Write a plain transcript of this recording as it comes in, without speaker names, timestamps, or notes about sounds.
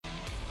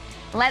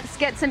Let's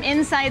get some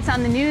insights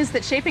on the news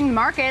that's shaping the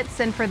markets.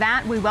 And for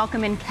that, we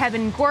welcome in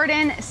Kevin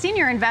Gordon,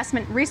 Senior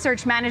Investment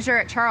Research Manager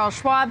at Charles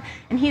Schwab.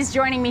 And he's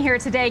joining me here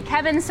today.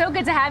 Kevin, so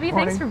good to have you.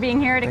 Morning. Thanks for being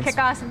here to kick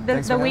off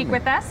the week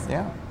with us.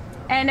 Yeah.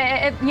 And,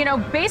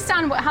 based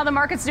on how the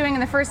market's doing in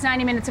the first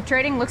 90 minutes of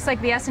trading, looks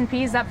like the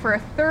S&P is up for a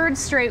third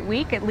straight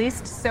week, at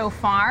least so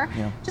far.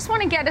 Yeah. Just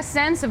want to get a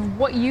sense of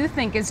what you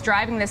think is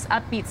driving this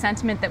upbeat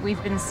sentiment that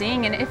we've been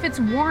seeing and if it's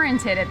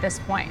warranted at this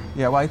point.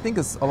 Yeah, well, I think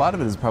a lot of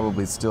it is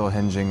probably still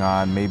hinging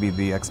on maybe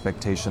the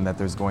expectation that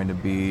there's going to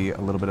be a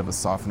little bit of a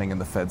softening in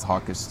the Fed's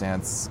hawkish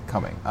stance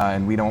coming.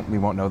 And we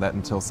won't know that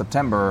until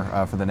September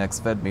for the next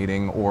Fed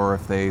meeting, or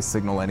if they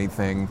signal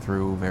anything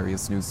through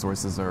various news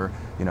sources or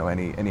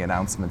any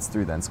announcements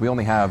through then. So we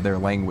only have their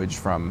language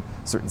from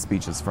certain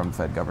speeches from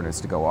Fed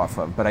governors to go off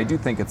of. But I do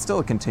think it's still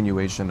a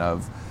continuation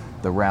of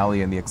the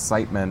rally and the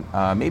excitement,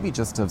 maybe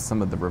just of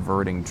some of the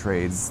reverting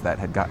trades that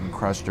had gotten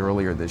crushed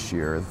earlier this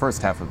year, the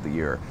first half of the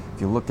year.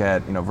 If you look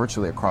at,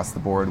 virtually across the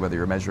board, whether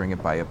you're measuring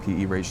it by a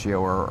PE ratio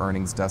or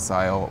earnings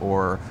decile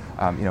or,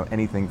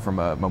 anything from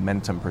a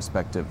momentum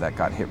perspective that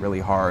got hit really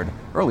hard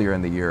earlier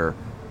in the year,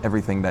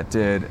 everything that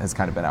did has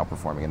kind of been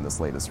outperforming in this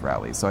latest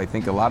rally. So I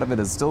think a lot of it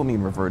is still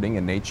mean reverting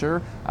in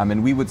nature.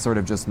 And we would sort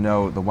of just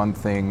note the one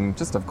thing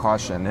just of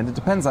caution, and it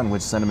depends on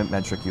which sentiment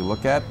metric you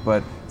look at,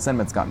 but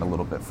sentiment's gotten a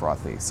little bit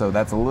frothy. So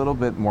that's a little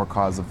bit more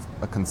cause of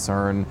a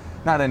concern,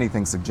 not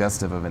anything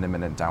suggestive of an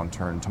imminent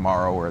downturn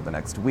tomorrow or the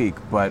next week,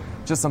 but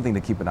just something to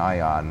keep an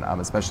eye on,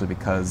 especially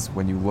because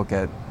when you look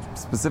at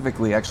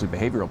specifically actually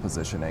behavioral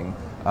positioning,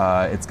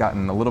 it's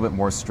gotten a little bit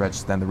more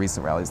stretched than the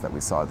recent rallies that we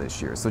saw this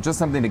year. So just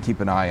something to keep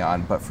an eye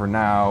on, but for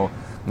now,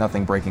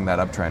 nothing breaking that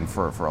uptrend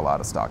for a lot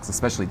of stocks,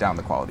 especially down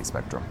the quality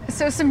spectrum.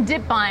 So some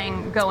dip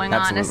buying going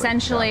on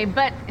essentially, yeah.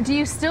 But do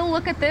you still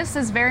look at this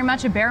as very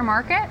much a bear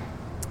market?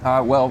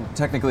 Well,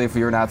 technically, if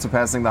you're not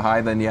surpassing the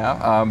high, then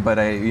yeah. But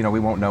we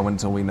won't know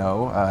until we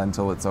know,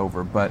 until it's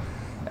over. But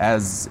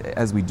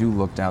as we do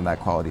look down that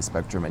quality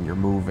spectrum, and you're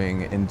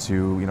moving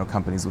into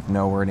companies with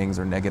no earnings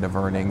or negative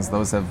earnings,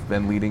 those have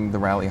been leading the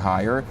rally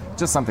higher.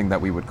 Just something that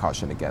we would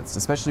caution against,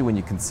 especially when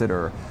you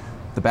consider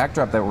the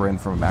backdrop that we're in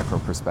from a macro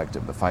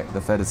perspective.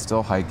 The Fed is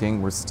still hiking.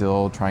 We're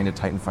still trying to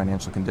tighten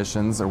financial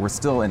conditions, or we're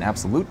still in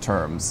absolute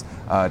terms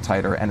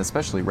tighter, and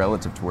especially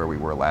relative to where we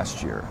were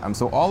last year.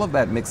 So all of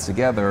that mixed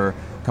together,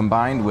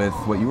 combined with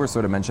what you were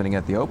sort of mentioning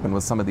at the open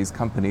with some of these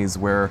companies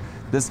where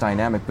this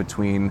dynamic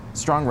between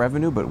strong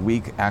revenue but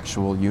weak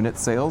actual unit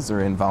sales,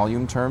 or in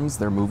volume terms,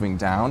 they're moving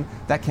down,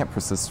 that can't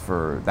persist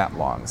for that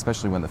long,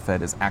 especially when the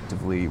Fed is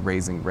actively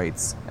raising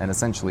rates and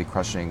essentially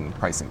crushing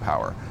pricing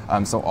power.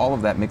 So all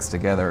of that mixed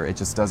together, it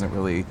just doesn't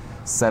really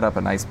set up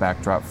a nice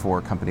backdrop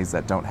for companies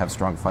that don't have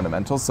strong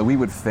fundamentals. So we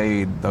would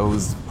fade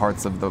those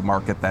parts of the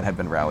market that have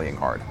been rallying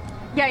hard.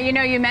 Yeah,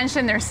 you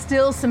mentioned there's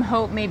still some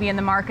hope maybe in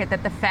the market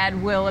that the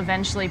Fed will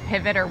eventually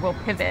pivot, or will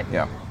pivot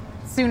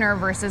sooner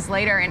versus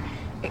later. And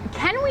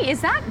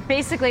is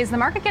the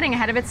market getting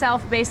ahead of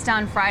itself based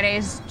on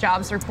Friday's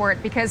jobs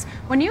report? Because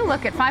when you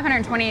look at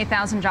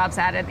 528,000 jobs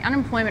added, the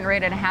unemployment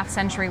rate at a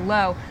half-century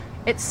low,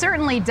 it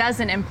certainly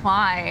doesn't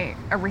imply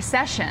a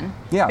recession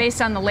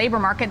based on the labor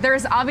market.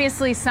 There's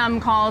obviously some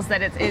calls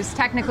that it is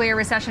technically a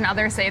recession.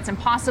 Others say it's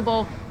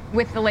impossible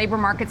with the labor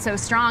market so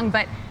strong.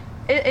 But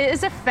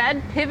is a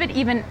Fed pivot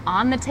even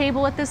on the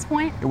table at this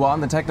point? Well, on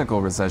the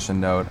technical recession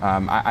note,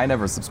 I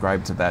never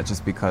subscribe to that,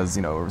 just because,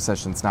 a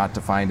recession's not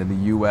defined in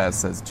the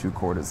U.S. as 2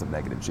 quarters of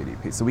negative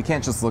GDP. So we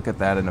can't just look at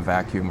that in a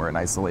vacuum or in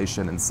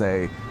isolation and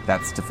say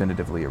that's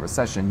definitively a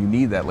recession. You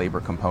need that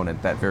labor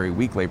component, that very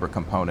weak labor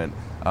component,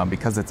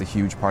 because it's a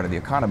huge part of the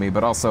economy,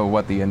 but also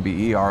what the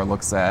NBER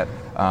looks at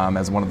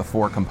as one of the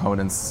 4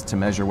 components to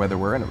measure whether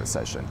we're in a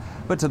recession.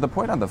 But to the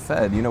point on the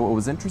Fed, what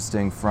was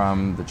interesting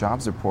from the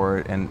jobs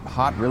report, and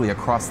hot really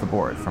across the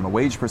board, from a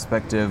wage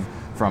perspective,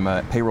 from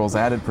a payrolls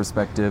added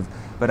perspective,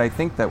 but I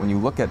think that when you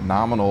look at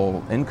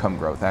nominal income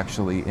growth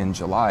actually in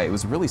July, it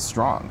was really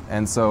strong.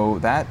 And so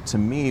that, to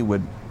me,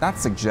 would not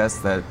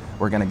suggest that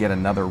we're going to get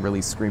another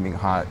really screaming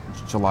hot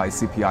July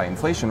CPI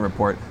inflation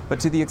report, but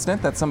to the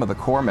extent that some of the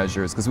core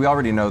measures, because we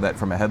already know that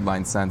from a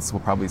headline sense,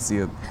 we'll probably see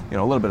a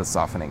little bit of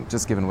softening,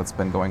 just given what's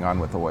been going on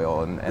with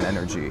oil and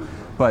energy.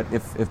 But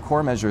if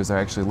core measures are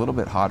actually a little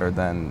bit hotter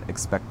than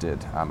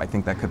expected, I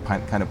think that could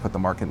kind of put the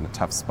market in a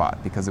tough spot,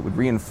 because it would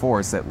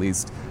reinforce at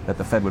least that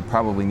the Fed would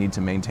probably need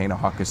to maintain a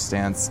hawkish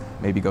stance,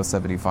 maybe go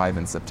 75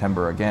 in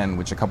September again,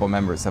 which a couple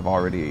members have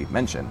already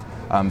mentioned.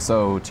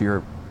 So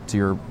to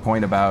your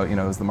point about,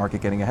 is the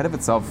market getting ahead of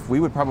itself, we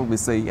would probably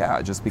say,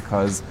 yeah, just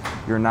because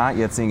you're not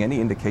yet seeing any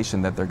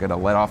indication that they're going to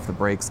let off the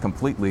brakes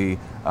completely,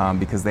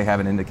 because they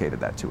haven't indicated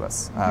that to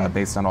us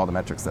based on all the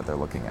metrics that they're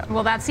looking at.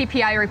 Well, that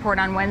CPI report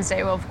on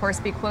Wednesday will, of course,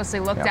 be closely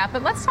looked at.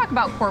 But let's talk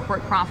about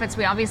corporate profits.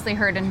 We obviously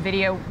heard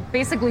NVIDIA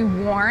basically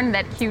warn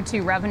that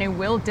Q2 revenue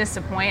will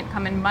disappoint,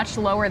 come in much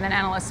lower than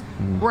analysts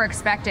were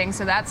expecting.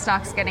 So that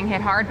stock's getting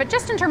hit hard. But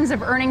just in terms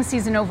of earnings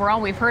season overall,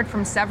 we've heard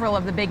from several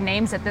of the big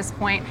names at this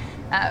point.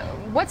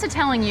 What's it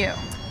telling you?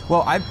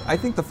 Well, I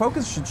think the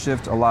focus should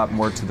shift a lot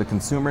more to the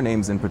consumer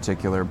names in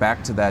particular,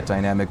 back to that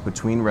dynamic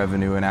between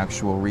revenue and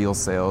actual real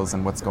sales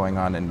and what's going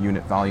on in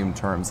unit volume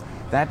terms.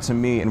 That to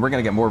me, and we're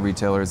going to get more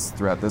retailers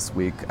throughout this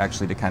week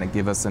actually to kind of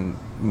give us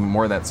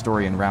more of that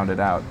story and round it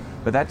out.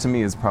 But that to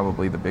me is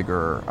probably the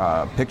bigger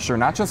picture,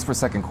 not just for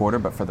second quarter,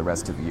 but for the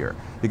rest of the year.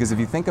 Because if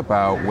you think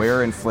about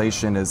where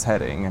inflation is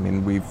heading, I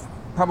mean, we've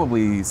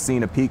probably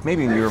seen a peak,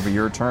 maybe in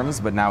year-over-year terms,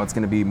 but now it's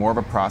going to be more of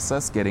a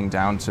process getting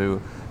down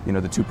to, the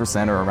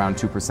 2% or around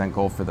 2%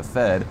 goal for the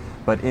Fed.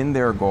 But in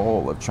their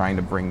goal of trying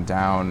to bring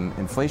down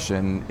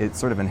inflation, it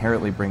sort of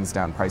inherently brings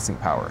down pricing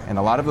power. And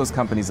a lot of those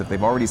companies, if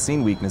they've already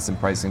seen weakness in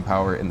pricing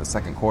power in the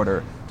second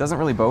quarter, doesn't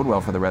really bode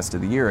well for the rest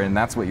of the year. And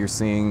that's what you're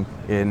seeing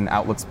in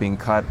outlooks being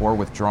cut or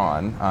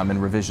withdrawn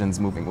and revisions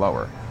moving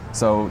lower.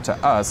 So to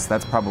us,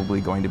 that's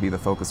probably going to be the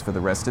focus for the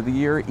rest of the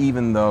year,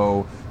 even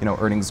though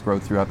earnings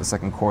growth throughout the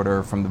second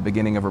quarter from the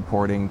beginning of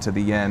reporting to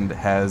the end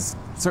has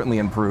certainly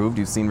improved.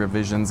 You've seen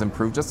revisions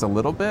improve just a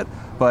little bit,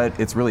 but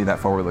it's really that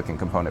forward-looking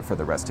component for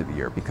the rest of the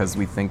year because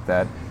we think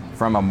that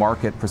from a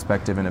market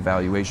perspective and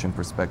evaluation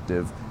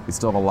perspective, we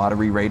still have a lot of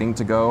re-rating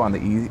to go on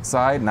the E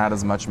side, not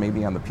as much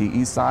maybe on the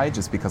PE side,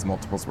 just because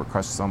multiples were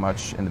crushed so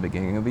much in the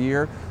beginning of the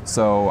year.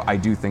 So I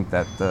do think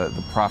that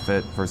the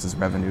profit versus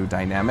revenue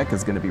dynamic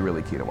is going to be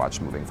really key to watch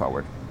moving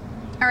forward.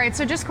 All right,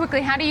 so just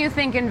quickly, how do you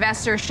think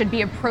investors should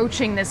be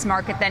approaching this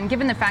market then,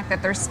 given the fact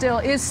that there still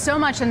is so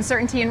much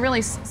uncertainty and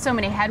really so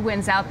many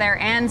headwinds out there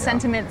and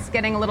sentiment's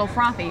getting a little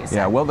frothy? So.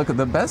 Yeah, well, look,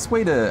 the best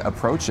way to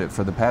approach it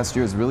for the past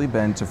year has really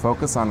been to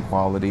focus on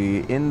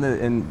quality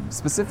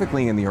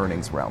specifically in the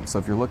earnings realm. So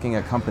if you're looking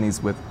at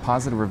companies with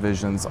positive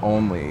revisions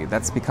only,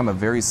 that's become a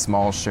very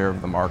small share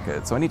of the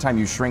market. So anytime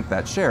you shrink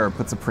that share, it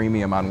puts a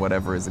premium on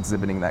whatever is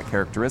exhibiting that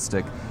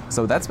characteristic.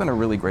 So that's been a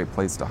really great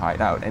place to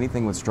hide out.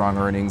 Anything with strong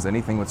earnings,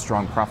 anything with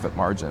strong profit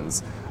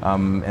margins.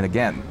 And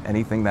again,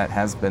 anything that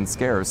has been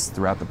scarce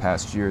throughout the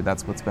past year,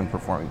 that's what's been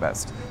performing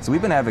best. So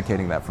we've been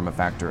advocating that from a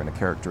factor and a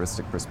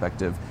characteristic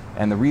perspective.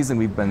 And the reason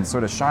we've been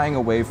sort of shying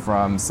away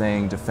from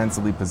saying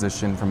defensively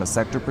positioned from a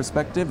sector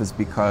perspective is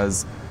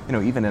because,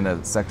 even in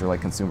a sector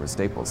like consumer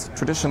staples,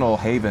 traditional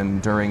haven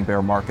during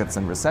bear markets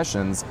and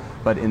recessions,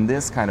 but in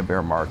this kind of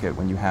bear market,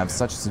 when you have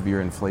such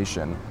severe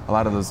inflation, a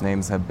lot of those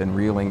names have been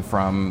reeling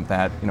from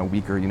that,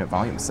 weaker unit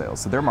volume sales.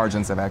 So their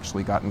margins have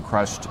actually gotten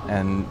crushed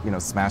and,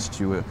 smashed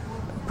to a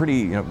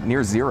pretty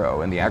near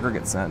zero in the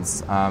aggregate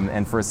sense.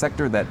 And for a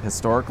sector that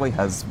historically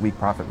has weak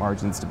profit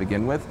margins to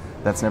begin with,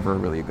 that's never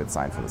really a good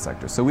sign for the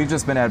sector. So we've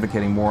just been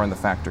advocating more on the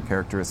factor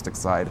characteristic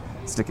side,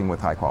 sticking with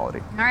high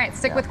quality. All right,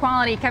 stick with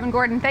quality. Kevin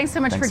Gordon, thanks so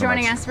much for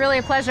joining us. Really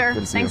a pleasure.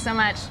 Good to see you. Thanks so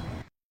much.